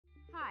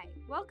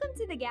Welcome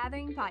to the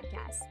Gathering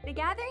Podcast. The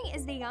Gathering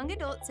is the young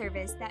adult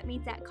service that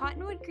meets at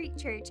Cottonwood Creek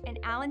Church in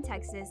Allen,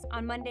 Texas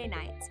on Monday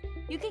nights.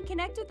 You can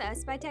connect with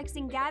us by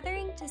texting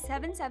Gathering to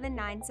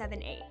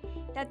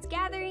 77978. That's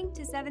Gathering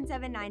to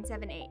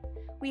 77978.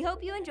 We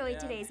hope you enjoy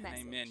today's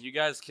message. Amen. You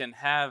guys can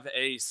have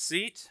a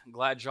seat.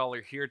 Glad y'all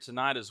are here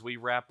tonight as we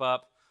wrap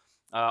up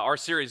our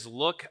series,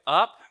 Look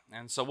Up.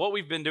 And so what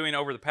we've been doing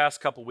over the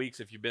past couple weeks,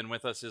 if you've been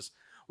with us, is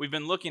we've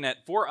been looking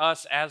at, for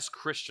us as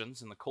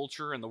Christians in the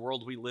culture and the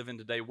world we live in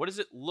today, what does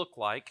it look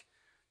like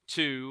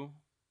to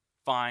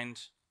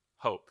find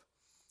hope?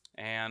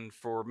 And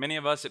for many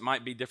of us, it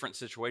might be different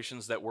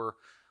situations that we're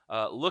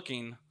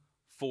looking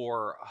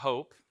for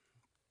hope,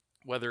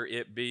 whether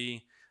it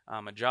be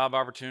a job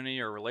opportunity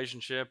or a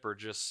relationship, or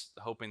just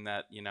hoping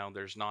that,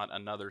 there's not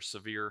another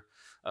severe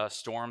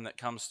storm that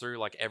comes through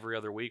like every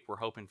other week. We're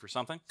hoping for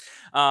something.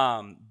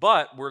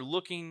 But we're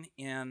looking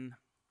in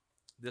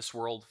this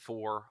world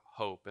for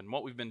hope. And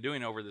what we've been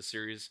doing over this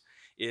series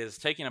is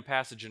taking a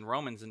passage in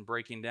Romans and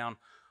breaking down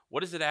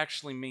what does it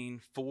actually mean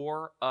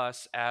for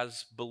us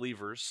as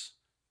believers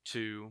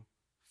to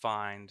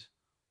find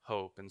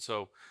hope. And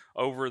so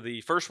over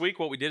the first week,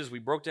 what we did is we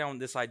broke down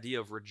this idea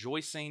of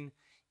rejoicing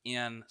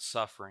in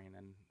suffering.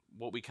 And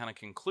what we kind of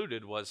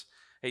concluded was,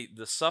 hey,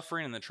 the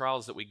suffering and the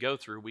trials that we go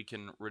through, we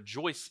can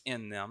rejoice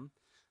in them,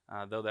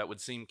 though that would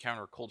seem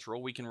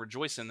countercultural. We can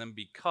rejoice in them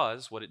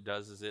because what it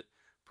does is it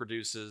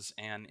produces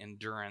an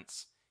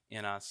endurance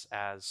in us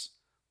as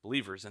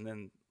believers. And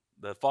then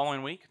the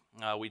following week,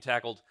 we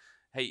tackled,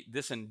 hey,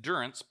 this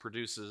endurance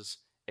produces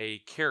a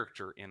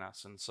character in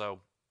us. And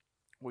so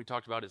what we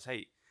talked about is,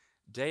 hey,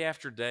 day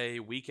after day,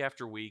 week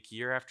after week,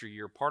 year after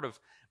year, part of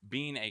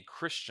being a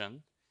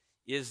Christian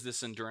is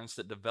this endurance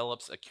that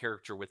develops a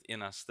character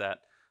within us that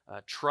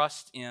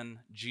trusts in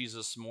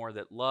Jesus more,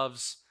 that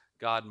loves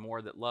God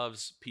more, that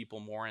loves people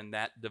more, and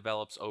that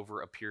develops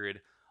over a period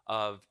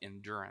of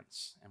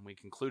endurance. And we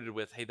concluded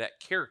with, hey, that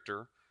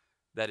character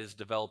that is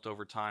developed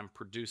over time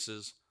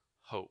produces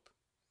hope.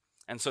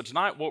 And so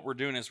tonight what we're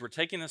doing is we're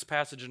taking this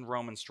passage in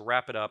Romans to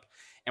wrap it up,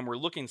 and we're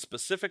looking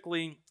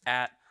specifically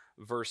at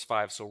verse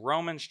 5. So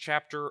Romans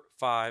chapter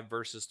 5,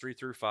 verses 3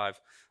 through 5.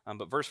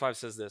 But verse 5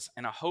 says this,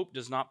 "And a hope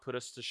does not put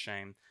us to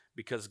shame,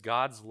 because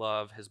God's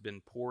love has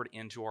been poured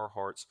into our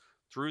hearts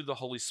through the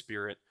Holy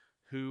Spirit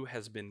who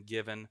has been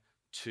given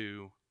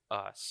to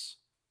us."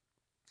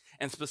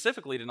 And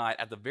specifically tonight,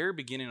 at the very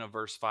beginning of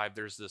verse 5,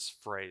 there's this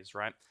phrase,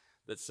 right,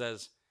 that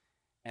says,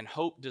 "And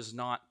hope does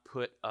not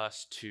put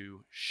us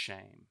to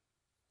shame."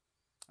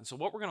 And so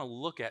what we're going to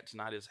look at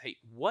tonight is, hey,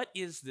 what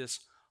is this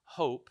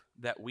hope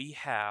that we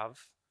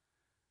have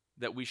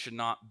that we should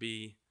not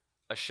be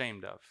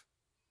ashamed of,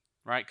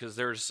 right? Because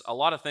there's a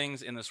lot of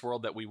things in this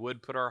world that we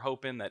would put our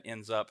hope in that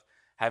ends up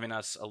having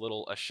us a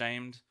little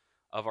ashamed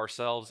of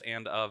ourselves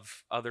and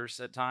of others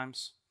at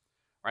times,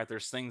 right?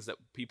 There's things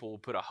that people will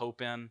put a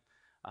hope in,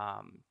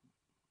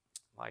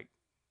 like,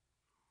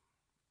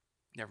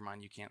 never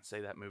mind, you can't say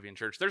that movie in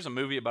church. There's a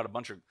movie about a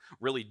bunch of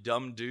really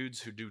dumb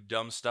dudes who do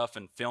dumb stuff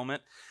and film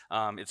it.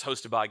 It's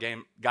hosted by a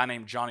guy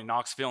named Johnny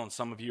Knoxville, and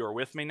some of you are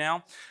with me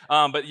now.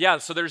 But yeah,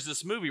 so there's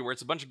this movie where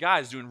it's a bunch of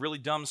guys doing really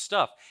dumb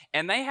stuff,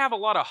 and they have a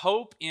lot of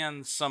hope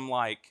in some,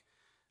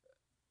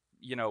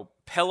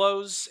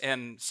 pillows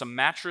and some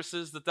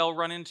mattresses that they'll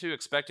run into,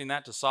 expecting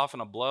that to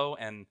soften a blow,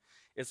 and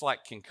it's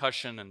like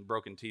concussion and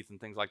broken teeth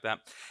and things like that.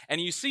 And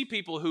you see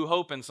people who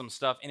hope in some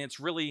stuff, and it's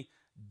really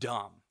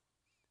dumb.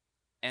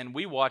 And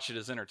we watch it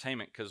as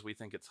entertainment because we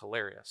think it's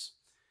hilarious.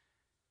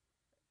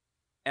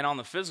 And on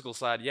the physical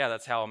side, yeah,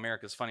 that's how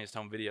America's Funniest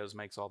Home Videos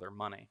makes all their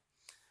money.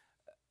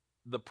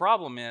 The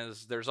problem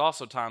is there's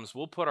also times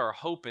we'll put our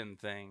hope in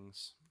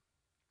things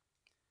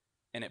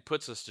and it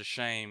puts us to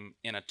shame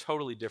in a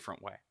totally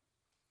different way,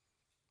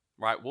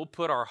 right? We'll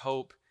put our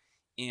hope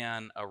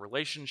in a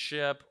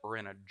relationship or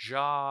in a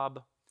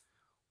job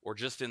or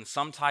just in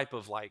some type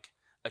of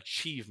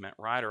achievement,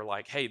 right? Or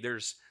hey,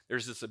 there's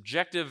this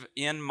objective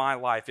in my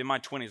life, in my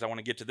 20s, I want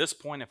to get to this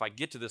point. If I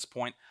get to this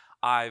point,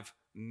 I've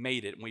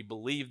made it. And we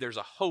believe there's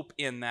a hope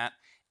in that,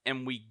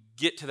 and we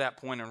get to that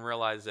point and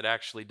realize it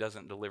actually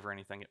doesn't deliver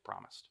anything it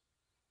promised.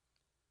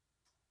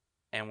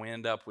 And we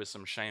end up with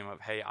some shame of,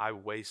 hey, I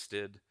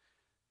wasted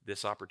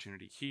this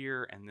opportunity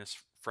here and this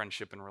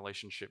friendship and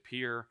relationship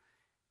here,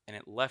 and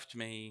it left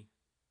me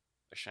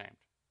ashamed.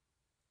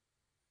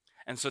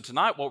 And so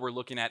tonight what we're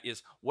looking at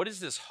is, what is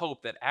this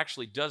hope that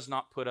actually does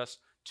not put us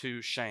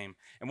to shame?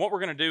 And what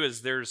we're going to do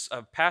is there's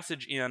a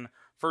passage in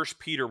 1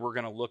 Peter we're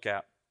going to look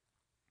at.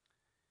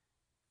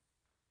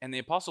 And the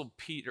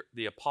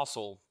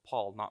Apostle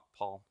Paul, not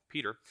Paul,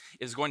 Peter,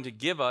 is going to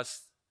give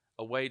us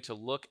a way to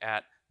look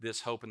at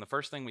this hope. And the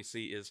first thing we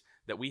see is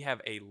that we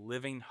have a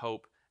living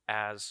hope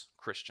as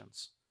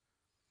Christians.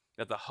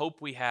 That the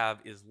hope we have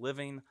is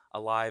living,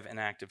 alive, and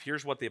active.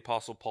 Here's what the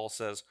Apostle Paul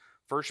says,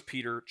 1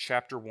 Peter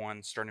chapter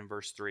 1, starting in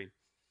verse 3. It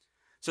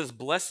says,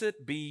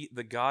 "Blessed be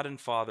the God and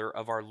Father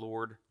of our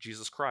Lord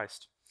Jesus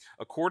Christ.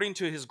 According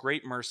to his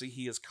great mercy,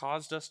 he has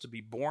caused us to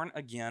be born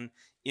again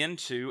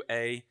into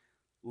a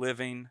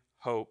living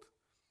hope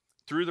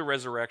through the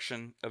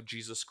resurrection of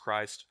Jesus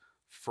Christ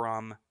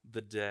from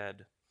the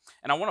dead.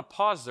 And I want to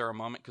pause there a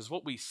moment because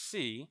what we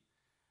see,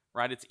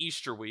 right, it's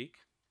Easter week.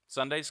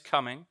 Sunday's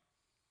coming.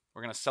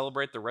 We're going to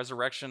celebrate the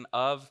resurrection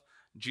of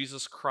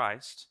Jesus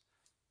Christ.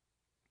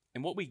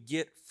 And what we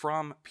get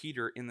from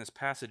Peter in this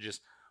passage is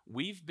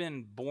we've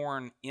been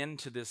born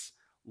into this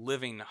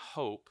living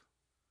hope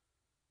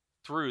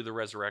through the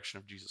resurrection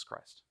of Jesus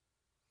Christ.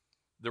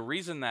 The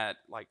reason that,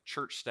 like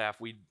church staff,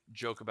 we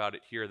joke about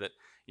it here that,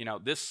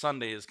 this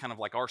Sunday is kind of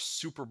like our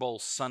Super Bowl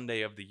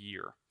Sunday of the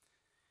year.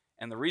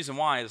 And the reason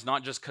why is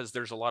not just because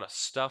there's a lot of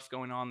stuff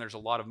going on, there's a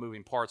lot of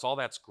moving parts, all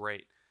that's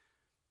great.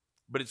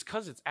 But it's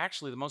because it's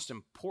actually the most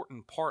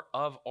important part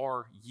of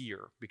our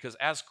year. Because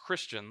as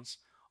Christians,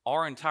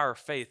 our entire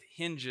faith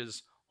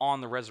hinges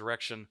on the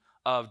resurrection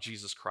of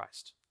Jesus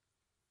Christ.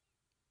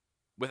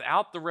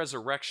 Without the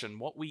resurrection,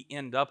 what we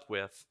end up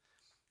with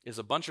is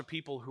a bunch of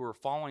people who are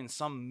following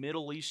some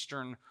Middle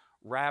Eastern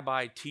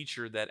rabbi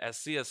teacher that, as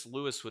C.S.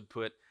 Lewis would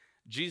put,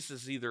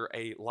 Jesus is either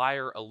a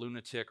liar, a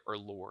lunatic, or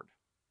Lord.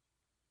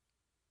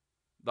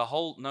 The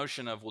whole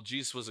notion of, well,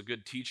 Jesus was a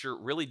good teacher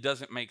really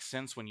doesn't make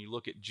sense when you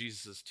look at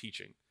Jesus'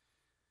 teaching.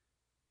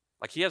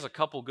 Like, he has a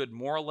couple good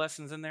moral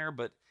lessons in there,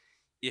 but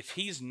if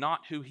he's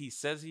not who he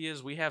says he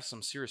is, we have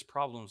some serious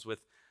problems with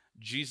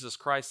Jesus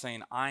Christ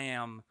saying, I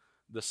am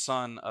the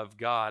Son of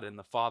God and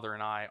the Father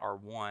and I are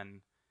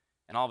one.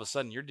 And all of a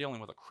sudden, you're dealing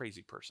with a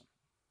crazy person.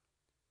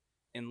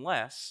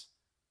 Unless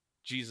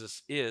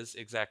Jesus is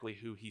exactly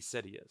who he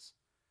said he is.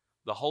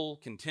 The whole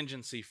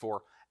contingency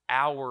for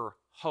our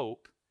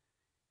hope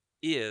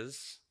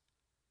is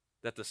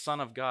that the Son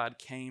of God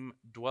came,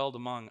 dwelled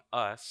among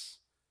us,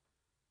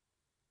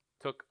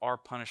 took our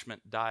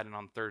punishment, died, and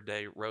on the third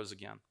day rose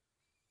again.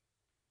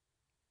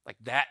 Like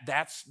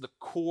that's the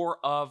core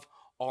of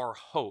our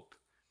hope,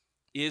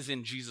 is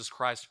in Jesus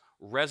Christ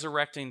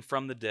resurrecting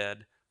from the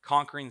dead,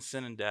 conquering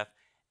sin and death,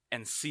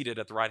 and seated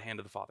at the right hand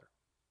of the Father.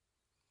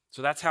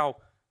 So that's how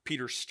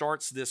Peter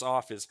starts this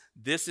off, is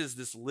this is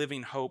this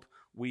living hope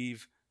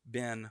we've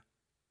been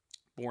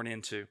born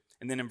into.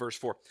 And then in verse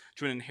 4,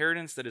 to an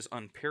inheritance that is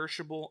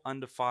unperishable,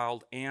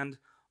 undefiled, and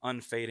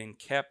unfading,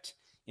 kept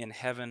in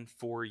heaven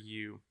for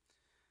you,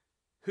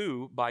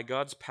 who, by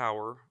God's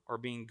power, are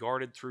being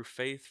guarded through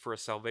faith for a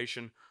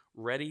salvation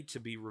ready to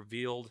be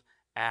revealed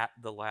at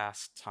the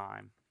last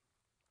time.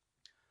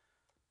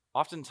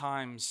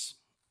 Oftentimes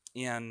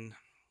in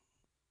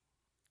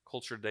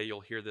culture today,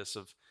 you'll hear this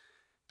of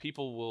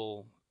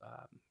people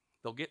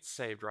they'll get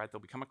saved, right? They'll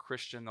become a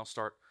Christian, they'll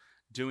start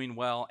doing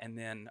well, and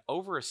then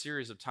over a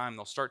series of time,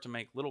 they'll start to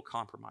make little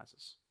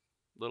compromises,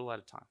 little at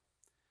a time.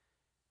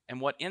 And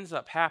what ends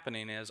up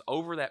happening is,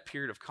 over that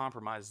period of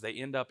compromise, they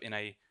end up in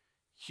a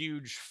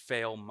huge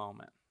fail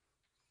moment.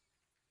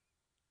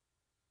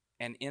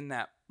 And in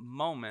that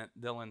moment,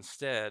 they'll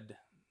instead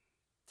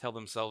tell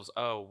themselves,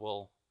 oh,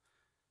 well,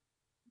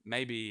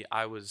 maybe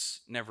I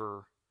was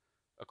never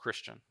a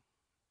Christian,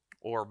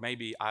 or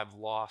maybe I've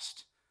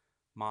lost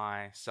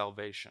my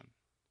salvation.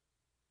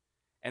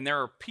 And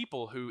there are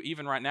people who,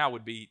 even right now,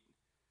 would be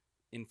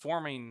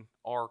informing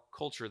our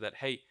culture that,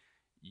 hey,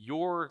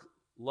 your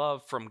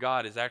love from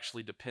God is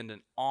actually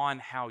dependent on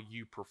how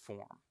you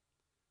perform.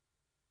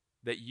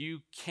 That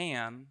you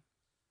can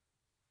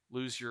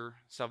lose your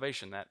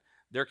salvation, that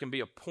there can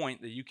be a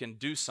point that you can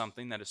do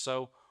something that is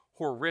so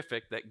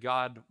horrific that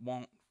God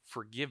won't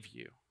forgive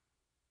you.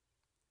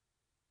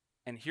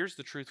 And here's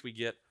the truth we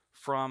get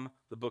from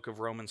the book of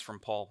Romans from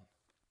Paul.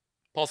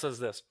 Paul says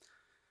this.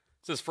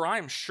 It says, for I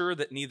am sure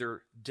that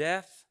neither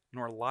death,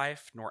 nor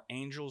life, nor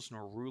angels,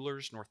 nor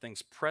rulers, nor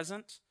things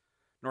present,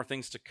 nor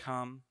things to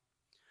come,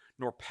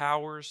 nor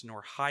powers,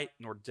 nor height,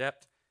 nor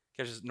depth,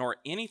 nor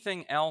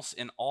anything else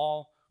in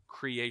all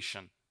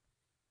creation,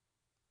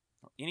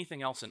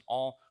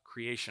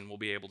 will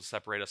be able to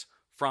separate us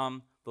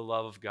from the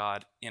love of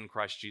God in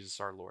Christ Jesus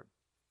our Lord.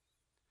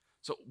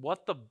 So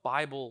what the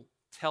Bible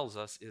tells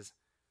us is,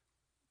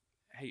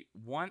 hey,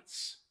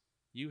 once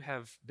you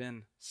have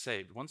been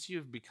saved, once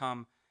you've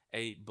become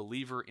a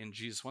believer in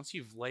Jesus, once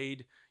you've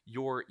laid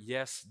your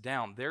yes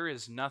down, there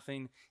is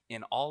nothing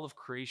in all of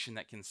creation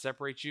that can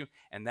separate you,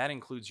 and that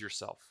includes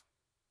yourself.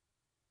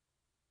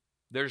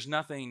 There's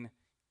nothing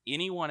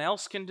anyone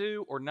else can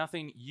do or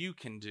nothing you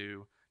can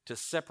do to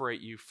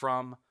separate you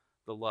from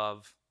the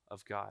love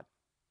of God.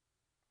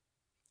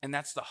 And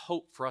that's the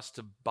hope for us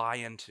to buy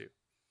into.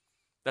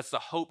 That's the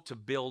hope to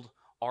build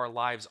our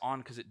lives on,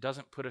 because it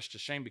doesn't put us to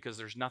shame, because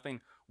there's nothing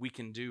we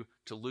can do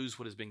to lose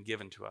what has been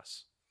given to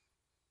us.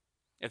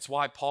 It's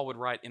why Paul would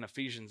write in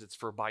Ephesians, it's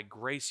for by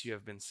grace you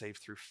have been saved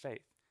through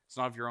faith. It's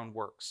not of your own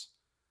works.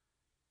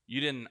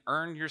 You didn't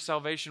earn your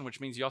salvation, which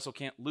means you also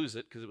can't lose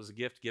it because it was a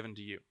gift given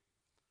to you.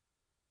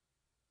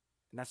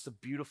 And that's the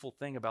beautiful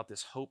thing about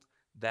this hope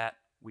that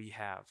we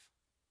have.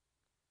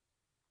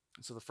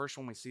 And so the first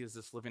one we see is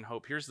this living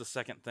hope. Here's the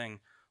second thing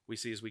we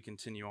see as we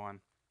continue on,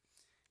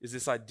 is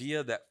this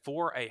idea that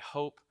for a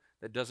hope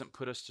that doesn't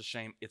put us to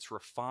shame, it's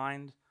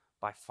refined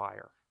by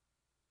fire,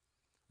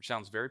 which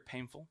sounds very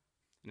painful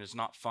and is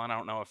not fun. I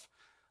don't know if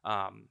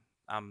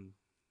I'm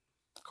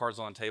cards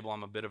on the table.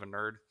 I'm a bit of a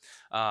nerd.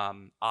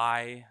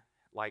 I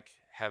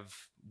have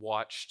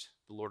watched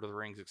the Lord of the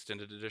Rings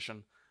Extended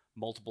Edition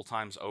multiple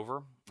times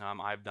over.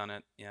 I've done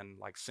it in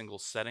single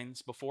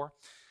settings before.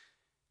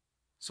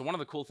 So one of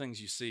the cool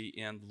things you see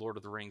in the Lord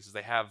of the Rings is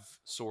they have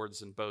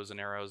swords and bows and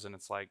arrows, and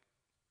it's like,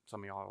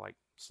 some of y'all are like,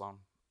 Sloan,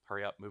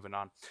 hurry up, moving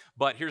on.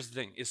 But here's the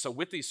thing, is so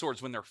with these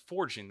swords, when they're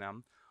forging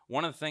them,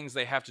 one of the things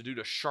they have to do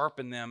to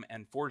sharpen them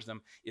and forge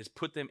them is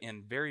put them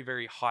in very,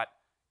 very hot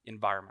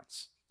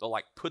environments. They'll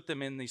put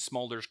them in these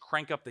smolders,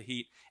 crank up the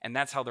heat, and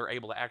that's how they're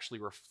able to actually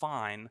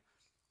refine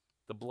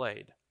the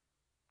blade.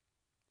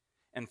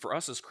 And for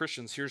us as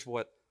Christians, here's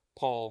what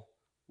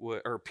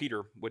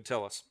Peter would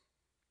tell us.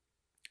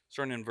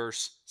 Starting in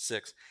verse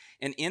 6.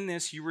 And in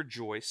this you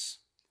rejoice,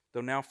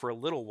 though now for a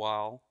little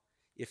while,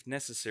 if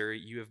necessary,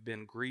 you have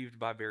been grieved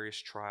by various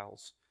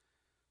trials,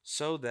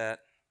 so that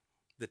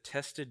the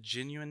tested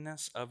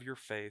genuineness of your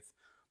faith,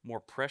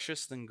 more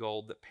precious than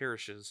gold that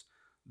perishes,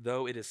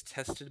 though it is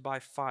tested by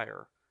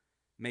fire,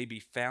 may be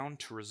found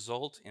to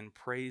result in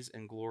praise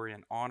and glory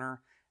and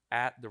honor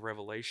at the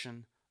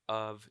revelation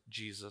of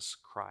Jesus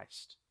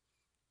Christ.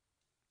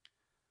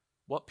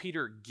 What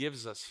Peter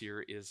gives us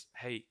here is,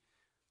 hey,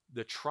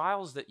 the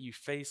trials that you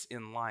face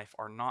in life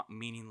are not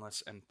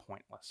meaningless and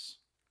pointless.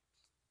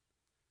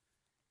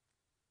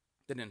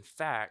 That in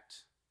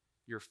fact,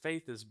 your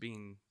faith is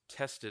being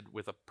tested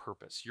with a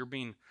purpose. You're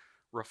being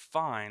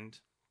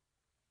refined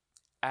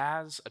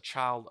as a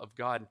child of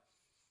God,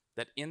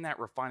 that in that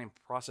refining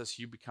process,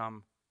 you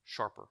become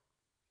sharper.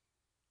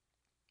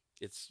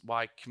 It's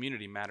why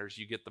community matters.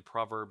 You get the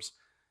Proverbs,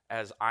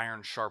 as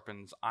iron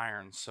sharpens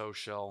iron, so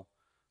shall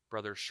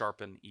brothers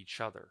sharpen each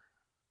other.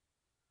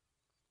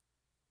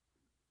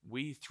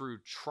 We, through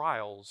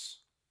trials,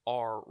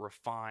 are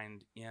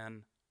refined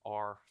in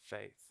our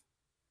faith.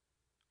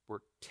 We're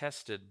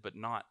tested, but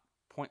not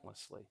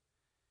pointlessly.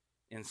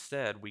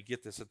 Instead, we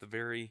get this at the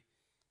very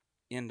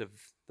end of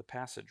the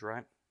passage,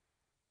 right?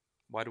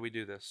 Why do we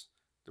do this?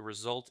 The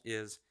result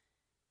is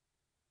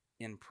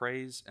in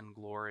praise and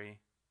glory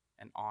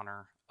and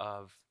honor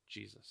of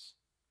Jesus.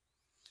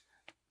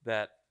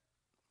 That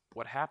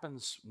what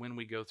happens when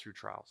we go through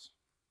trials,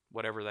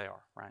 whatever they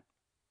are, right?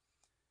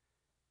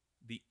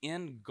 The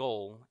end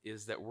goal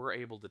is that we're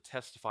able to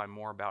testify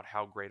more about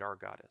how great our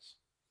God is.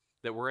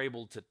 That we're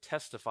able to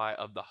testify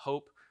of the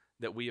hope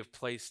that we have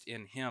placed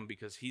in Him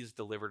because He's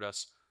delivered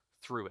us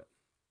through it.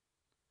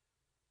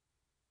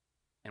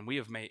 And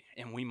we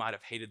might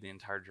have hated the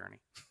entire journey.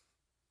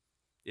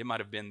 It might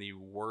have been the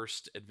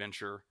worst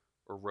adventure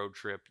or road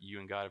trip you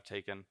and God have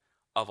taken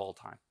of all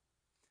time.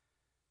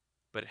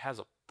 But it has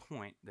a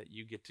point that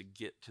you get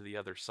to the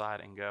other side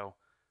and go,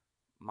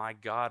 my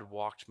God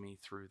walked me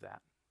through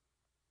that.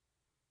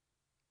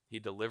 He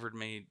delivered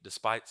me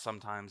despite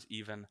sometimes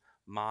even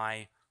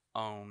my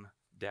own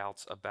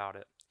doubts about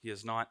it. He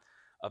has not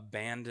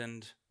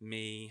abandoned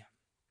me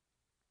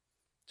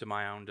to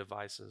my own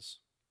devices.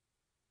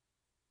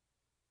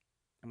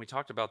 And we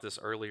talked about this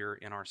earlier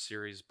in our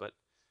series, but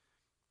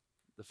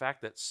the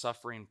fact that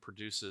suffering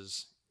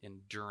produces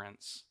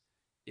endurance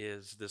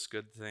is this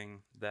good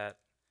thing that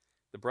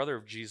the brother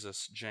of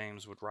Jesus,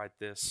 James, would write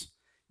this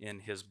in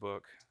his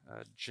book,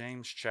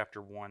 James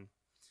chapter 1. It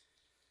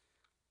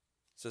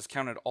says,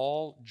 "Count it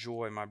all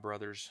joy, my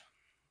brothers,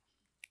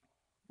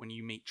 when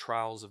you meet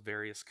trials of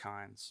various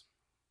kinds.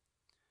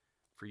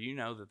 For you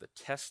know that the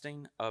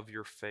testing of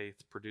your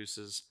faith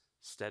produces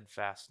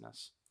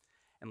steadfastness.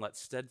 And let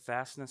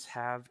steadfastness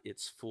have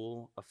its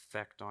full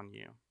effect on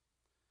you,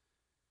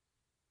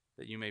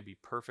 that you may be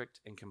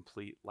perfect and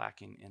complete,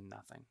 lacking in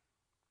nothing."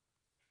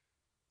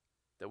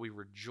 That we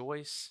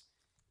rejoice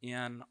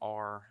in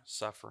our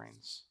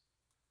sufferings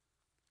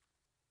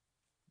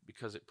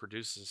because it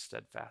produces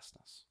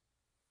steadfastness.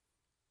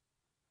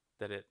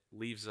 That it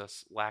leaves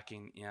us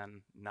lacking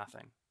in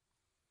nothing.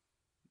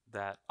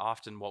 That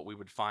often what we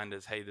would find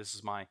is, hey, this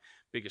is my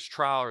biggest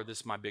trial, or this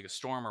is my biggest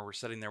storm, or we're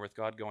sitting there with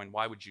God going,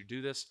 why would you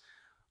do this?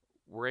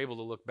 We're able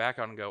to look back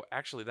on and go,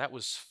 actually, that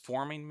was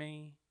forming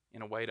me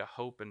in a way to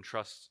hope and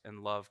trust and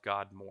love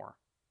God more.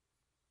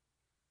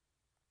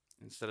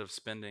 Instead of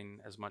spending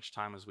as much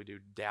time as we do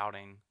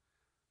doubting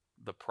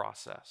the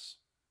process.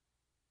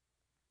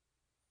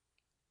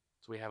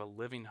 So we have a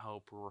living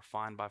hope. We're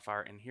refined by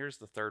fire. And here's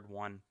the third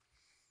one,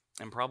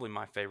 and probably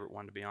my favorite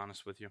one, to be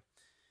honest with you,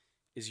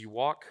 is you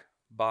walk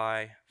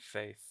by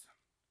faith.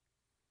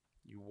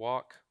 You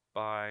walk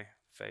by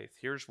faith.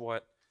 Here's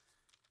what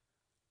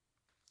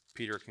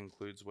Peter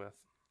concludes with.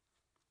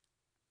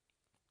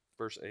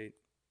 Verse 8.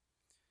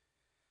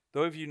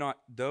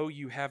 Though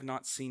you have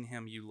not seen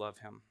him, you love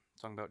him.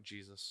 Talking about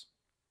Jesus.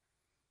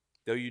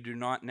 Though you do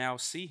not now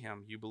see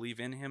him, you believe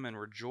in him and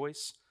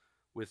rejoice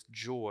with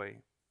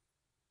joy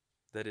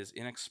that is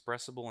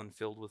inexpressible and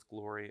filled with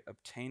glory,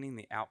 obtaining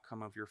the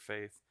outcome of your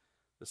faith,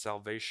 the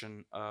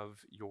salvation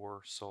of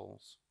your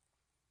souls.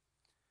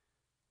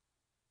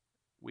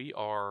 We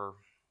are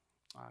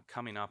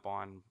coming up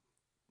on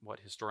what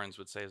historians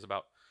would say is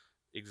about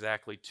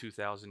exactly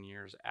 2,000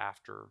 years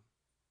after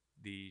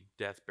the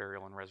death,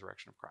 burial, and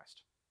resurrection of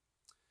Christ.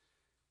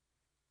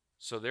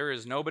 So there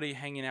is nobody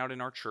hanging out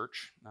in our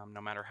church, no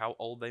matter how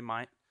old they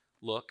might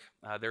look.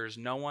 There is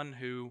no one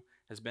who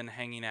has been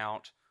hanging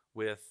out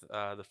with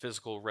the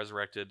physical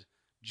resurrected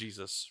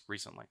Jesus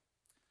recently.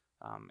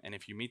 And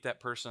if you meet that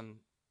person,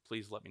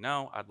 please let me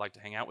know. I'd like to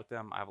hang out with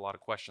them. I have a lot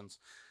of questions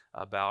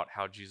about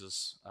how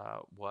Jesus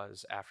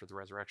was after the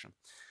resurrection.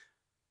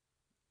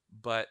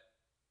 But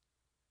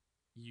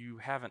you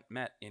haven't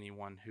met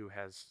anyone who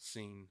has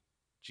seen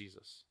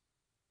Jesus.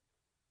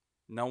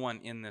 No one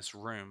in this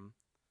room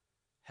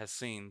has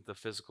seen the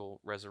physical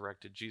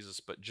resurrected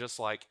Jesus. But just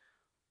like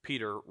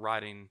Peter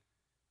writing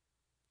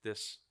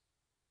this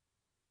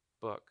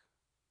book,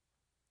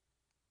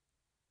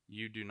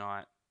 you do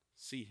not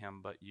see him,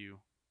 but you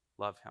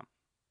love him.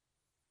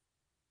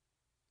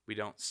 We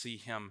don't see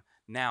him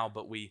now,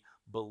 but we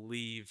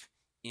believe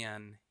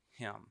in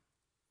him.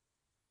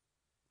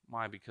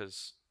 Why?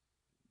 Because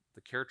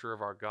the character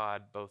of our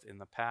God, both in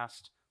the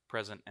past,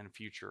 present, and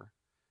future,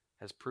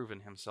 has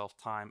proven himself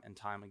time and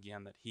time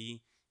again that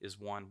he is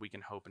one we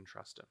can hope and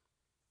trust in.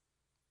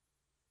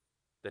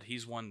 That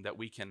he's one that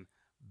we can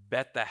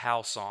bet the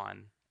house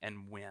on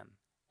and win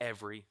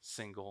every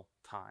single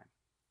time.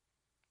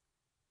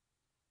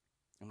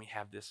 And we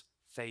have this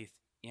faith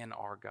in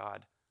our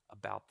God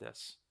about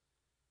this.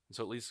 And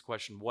so it leads to the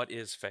question, what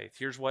is faith?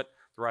 Here's what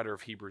the writer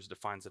of Hebrews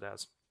defines it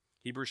as.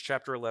 Hebrews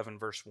chapter 11,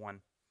 verse 1.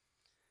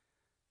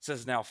 It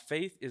says, "Now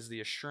faith is the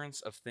assurance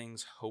of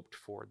things hoped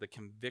for, the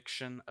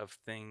conviction of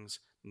things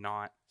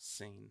not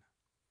seen."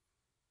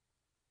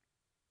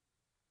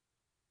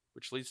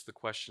 Which leads to the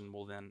question,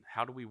 well then,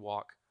 how do we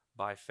walk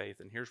by faith?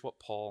 And here's what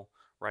Paul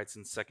writes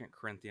in 2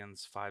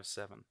 Corinthians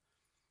 5:7.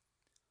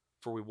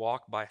 "For we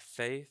walk by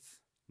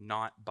faith,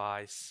 not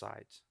by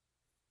sight."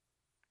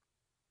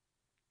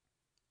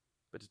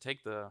 But to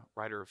take the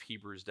writer of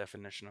Hebrews'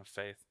 definition of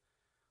faith,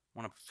 I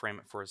want to frame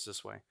it for us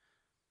this way.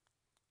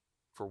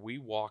 For we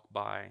walk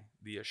by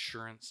the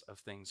assurance of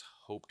things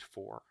hoped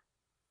for,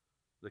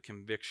 the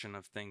conviction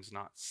of things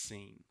not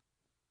seen,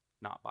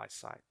 not by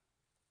sight.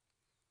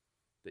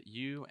 That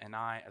you and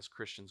I as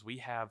Christians, we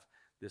have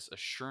this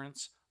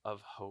assurance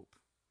of hope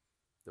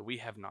that we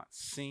have not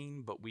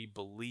seen, but we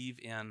believe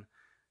in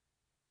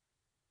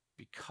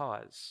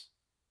because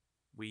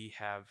we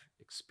have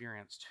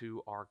experienced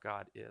who our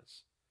God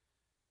is.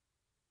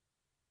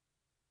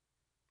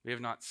 We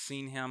have not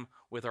seen him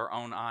with our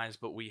own eyes,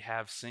 but we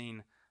have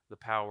seen the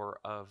power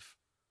of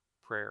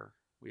prayer.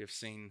 We have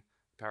seen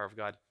the power of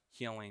God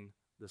healing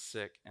the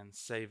sick and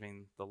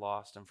saving the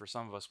lost. And for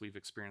some of us, we've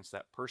experienced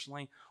that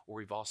personally, or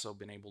we've also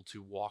been able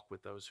to walk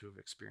with those who have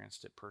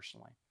experienced it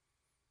personally.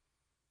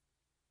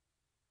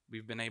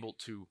 We've been able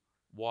to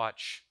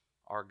watch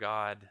our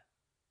God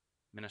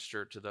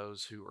minister to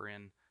those who are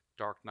in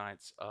dark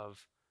nights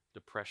of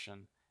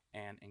depression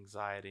and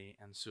anxiety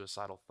and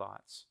suicidal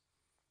thoughts.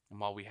 And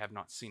while we have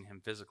not seen him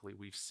physically,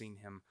 we've seen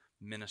him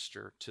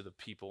minister to the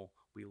people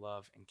we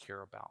love and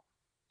care about.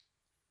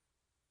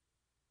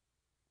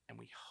 And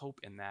we hope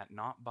in that,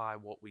 not by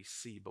what we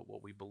see, but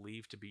what we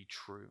believe to be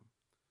true.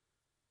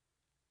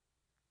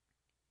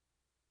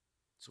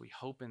 So we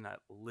hope in that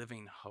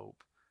living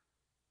hope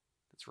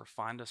that's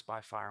refined us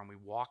by fire, and we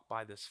walk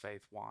by this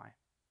faith. Why?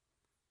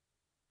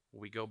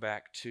 We go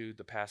back to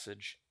the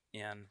passage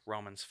in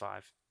Romans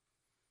 5.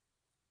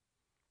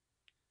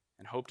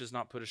 And hope does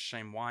not put us to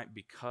shame. Why?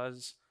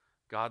 Because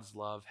God's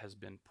love has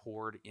been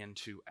poured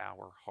into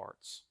our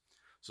hearts.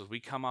 So as we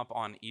come up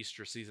on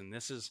Easter season,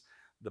 this is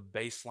the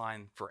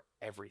baseline for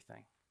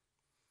everything.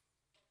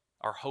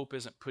 Our hope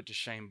isn't put to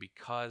shame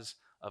because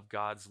of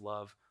God's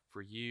love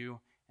for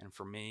you and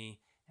for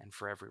me and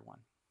for everyone.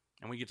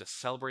 And we get to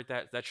celebrate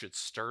that. That should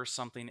stir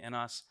something in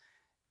us.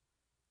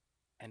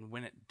 And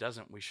when it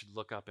doesn't, we should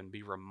look up and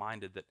be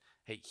reminded that,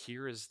 hey,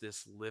 here is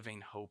this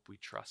living hope we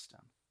trust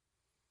in.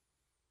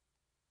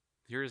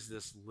 Here is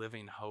this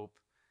living hope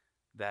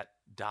that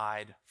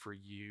died for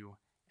you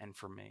and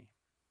for me.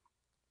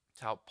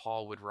 It's how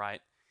Paul would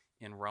write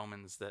in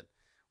Romans that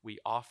we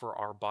offer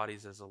our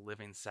bodies as a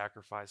living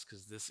sacrifice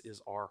because this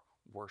is our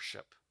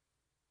worship.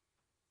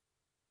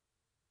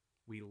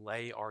 We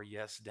lay our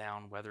yes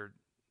down, whether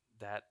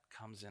that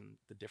comes in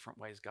the different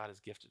ways God has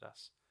gifted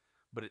us.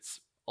 But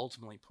it's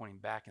ultimately pointing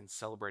back and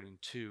celebrating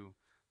to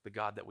the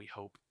God that we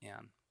hope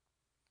in.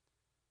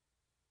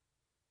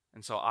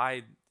 And so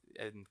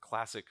in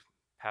classic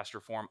pastor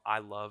form, I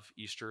love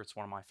Easter. It's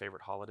one of my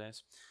favorite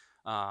holidays.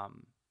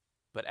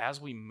 But as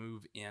we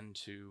move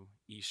into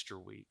Easter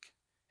week,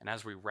 and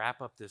as we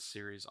wrap up this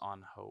series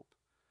on hope,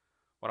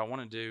 what I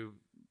want to do,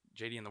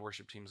 JD and the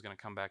worship team is going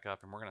to come back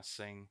up, and we're going to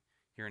sing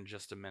here in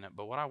just a minute.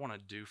 But what I want to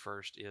do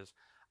first is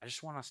I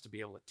just want us to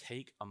be able to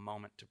take a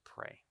moment to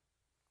pray.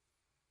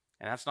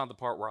 And that's not the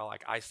part where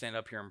I stand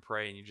up here and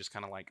pray, and you just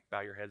kind of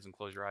bow your heads and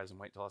close your eyes and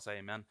wait till I say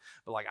amen.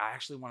 But I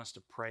actually want us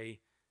to pray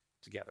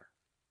together.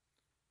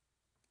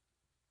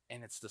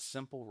 And it's the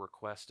simple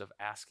request of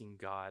asking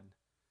God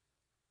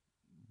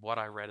what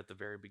I read at the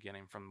very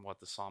beginning from what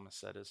the psalmist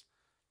said is,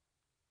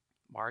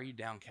 "Why are you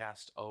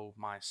downcast, O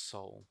my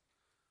soul?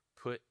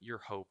 Put your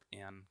hope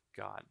in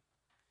God."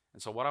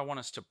 And so what I want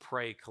us to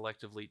pray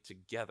collectively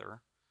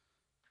together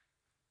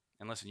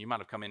And listen, you might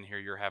have come in here,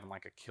 you're having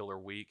like a killer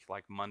week,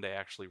 like Monday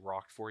actually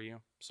rocked for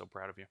you. So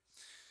proud of you.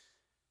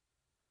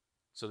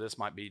 So this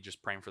might be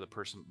just praying for the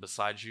person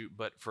beside you.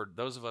 But for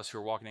those of us who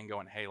are walking in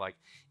going, hey, like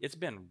it's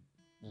been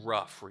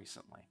rough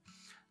recently,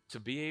 to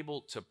be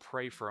able to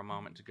pray for a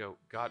moment to go,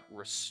 God,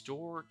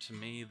 restore to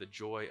me the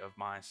joy of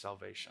my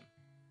salvation.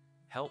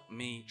 Help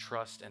me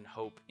trust and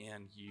hope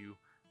in you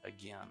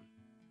again.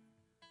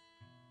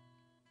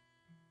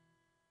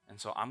 And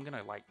so I'm going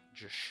to like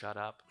just shut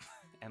up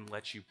and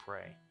let you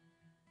pray.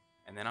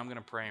 And then I'm going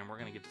to pray and we're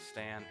going to get to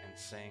stand and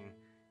sing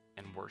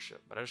and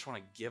worship. But I just want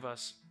to give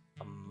us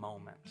a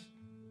moment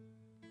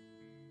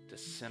to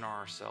center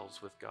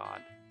ourselves with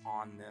God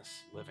on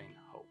this living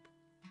hope.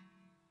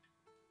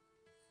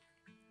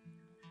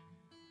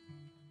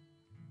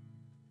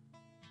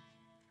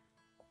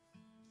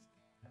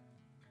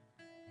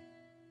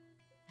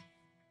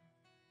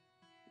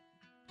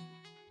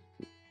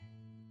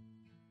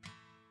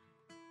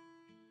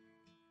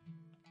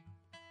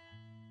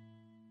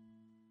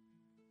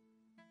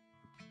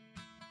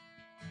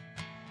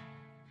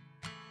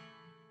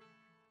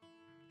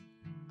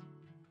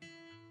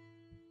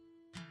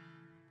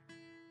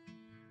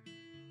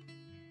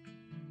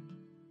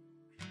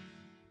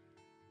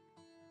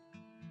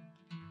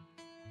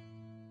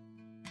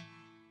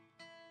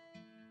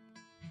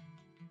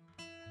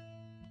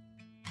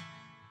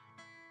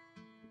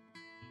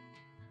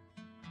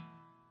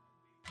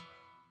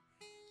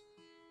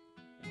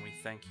 And we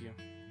thank you.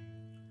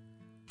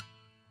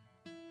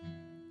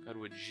 God,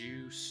 would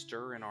you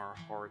stir in our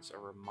hearts a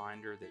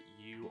reminder that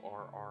you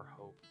are our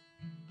hope,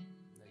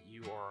 that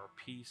you are our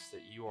peace,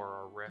 that you are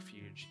our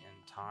refuge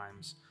in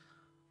times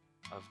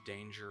of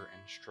danger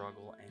and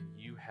struggle, and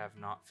you have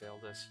not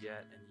failed us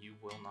yet, and you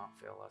will not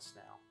fail us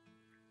now.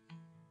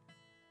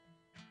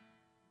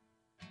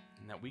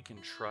 And that we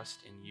can trust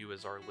in you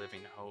as our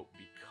living hope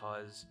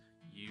because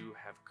you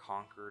have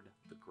conquered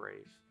the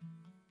grave.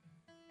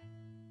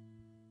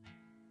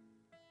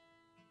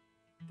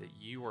 That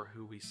you are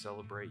who we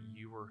celebrate,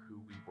 you are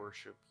who we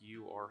worship,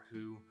 you are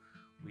who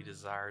we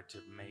desire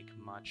to make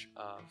much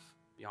of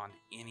beyond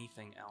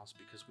anything else,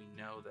 because we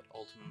know that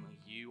ultimately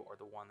you are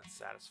the one that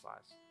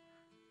satisfies.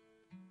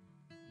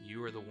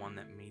 You are the one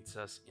that meets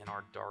us in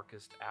our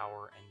darkest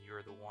hour, and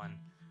you're the one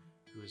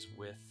who is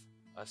with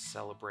us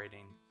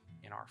celebrating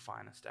in our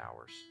finest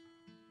hours.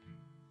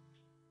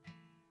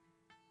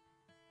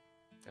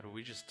 God,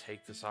 we just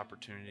take this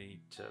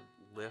opportunity to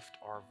lift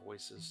our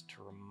voices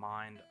to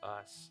remind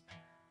us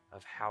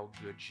of how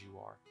good you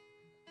are.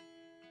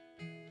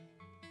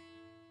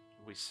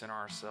 We center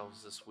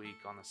ourselves this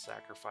week on the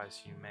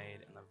sacrifice you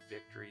made and the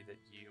victory that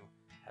you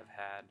have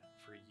had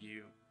for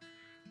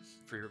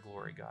your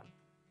glory, God,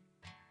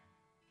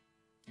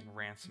 in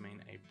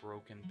ransoming a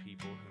broken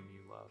people whom you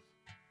love.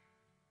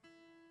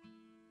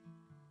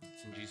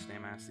 It's in Jesus'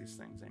 name I ask these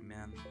things.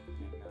 Amen.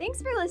 Amen.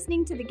 Thanks for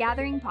listening to the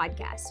Gathering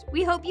Podcast.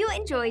 We hope you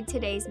enjoyed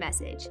today's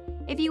message.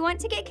 If you want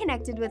to get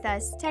connected with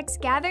us,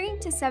 text Gathering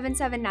to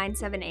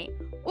 77978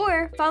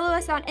 or follow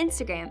us on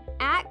Instagram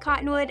at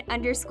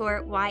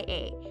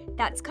Cottonwood_YA.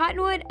 That's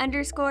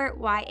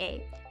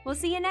Cottonwood_YA. We'll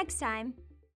see you next time.